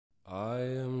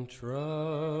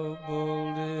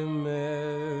troubled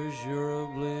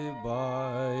immeasurably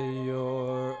by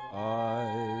your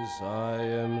eyes. I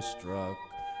am struck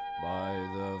by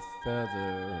the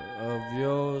feather of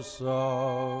your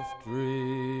soft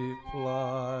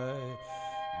reply.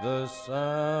 The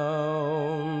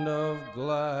sound of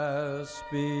glass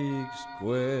speaks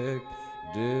quick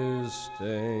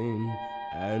disdain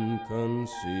and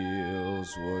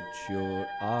conceals what your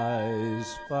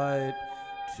eyes fight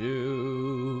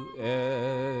to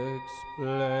explain.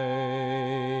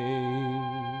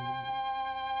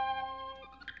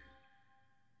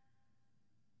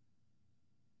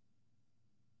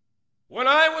 When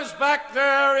I was back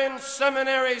there in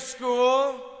seminary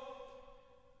school,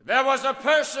 there was a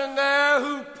person there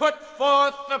who put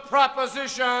forth the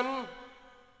proposition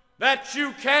that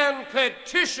you can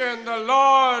petition the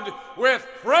Lord with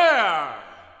prayer.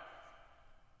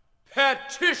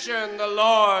 Petition the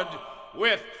Lord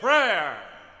with prayer.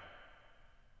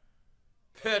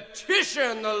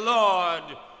 Petition the Lord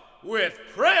with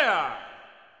prayer.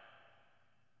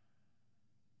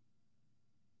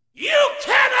 You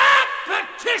cannot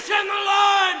petition the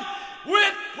Lord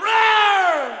with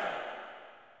prayer.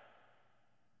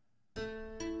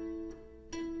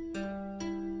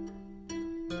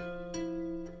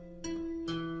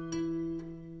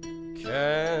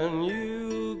 Can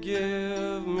you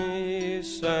give me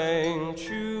sanctuary?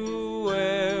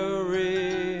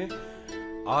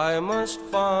 I must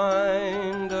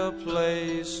find a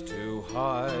place to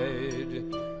hide,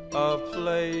 a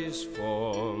place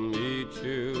for me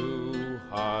to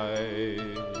hide.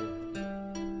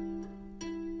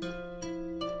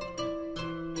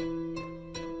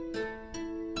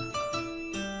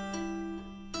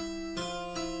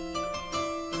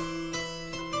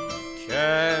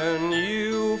 Can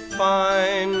you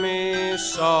find me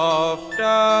soft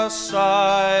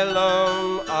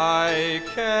asylum? I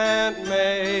can't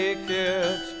make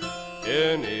it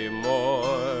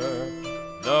anymore.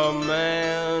 The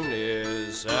man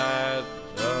is at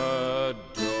the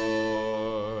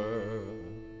door.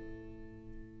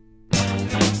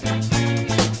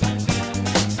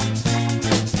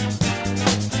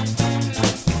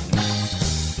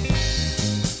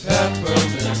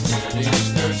 Peppermint,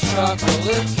 miniskirts,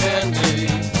 chocolate candy,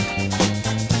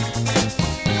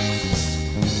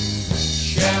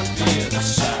 champion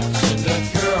sass and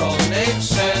a girl named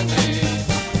Sandy.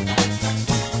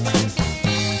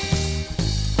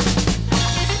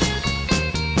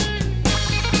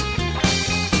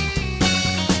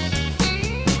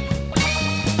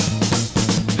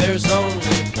 There's only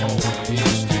four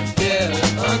ways to get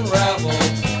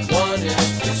unraveled. One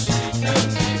is to seek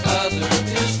and the other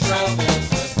is travel.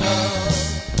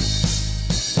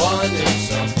 One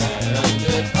is a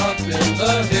bandit up in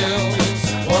the hills.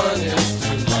 One is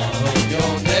to love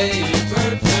your neighbor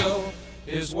till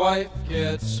his wife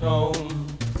gets home.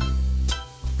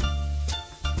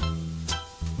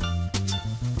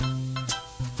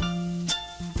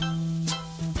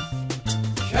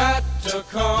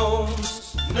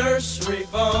 Catacombs, nursery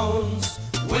bones,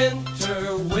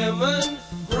 winter women,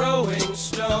 growing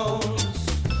stones,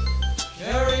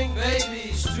 carrying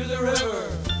babies to the river,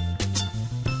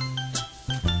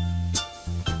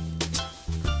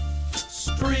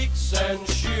 streaks and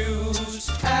shoes,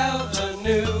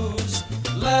 avenues,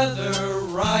 leather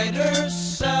riders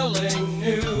selling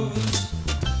news.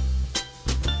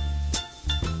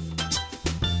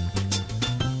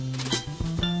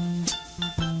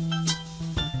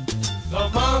 The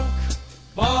monk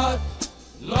bought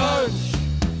lunch.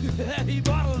 He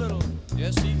bought a little.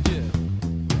 Yes, he did.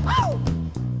 Ow!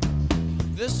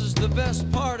 This is the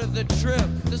best part of the trip.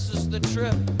 This is the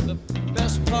trip, the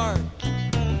best part.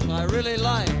 I really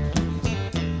like.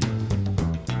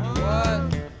 What?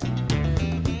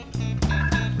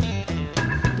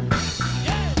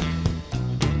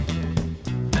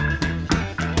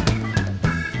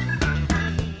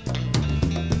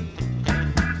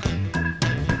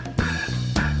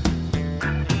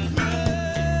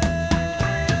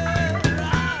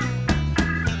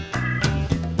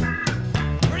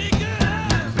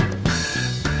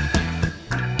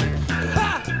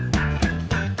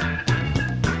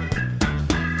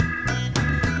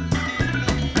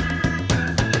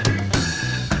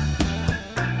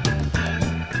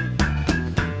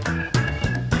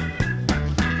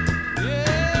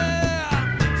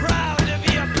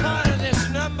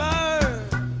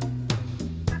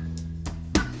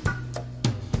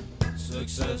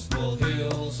 Successful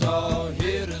hills are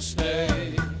here to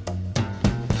stay.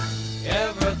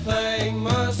 Everything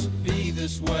must be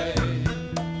this way.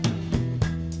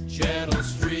 Gentle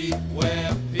street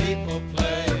where people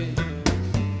play.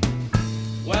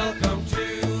 Welcome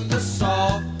to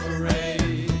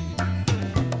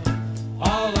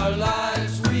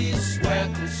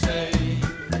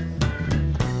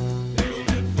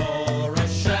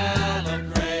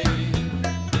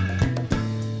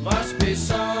must be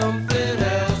something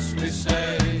else we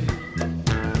say,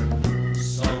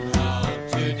 somehow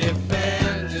to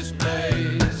defend this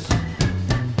place.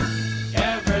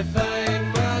 Everything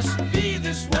must be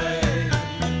this way.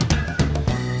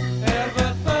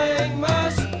 Everything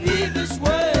must be this way.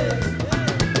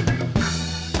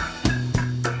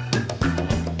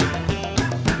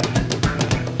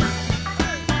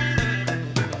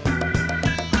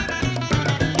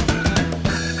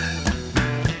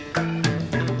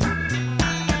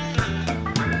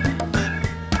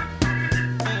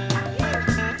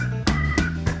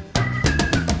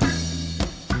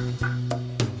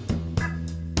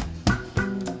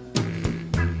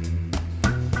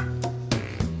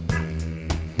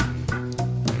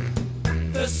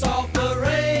 The salt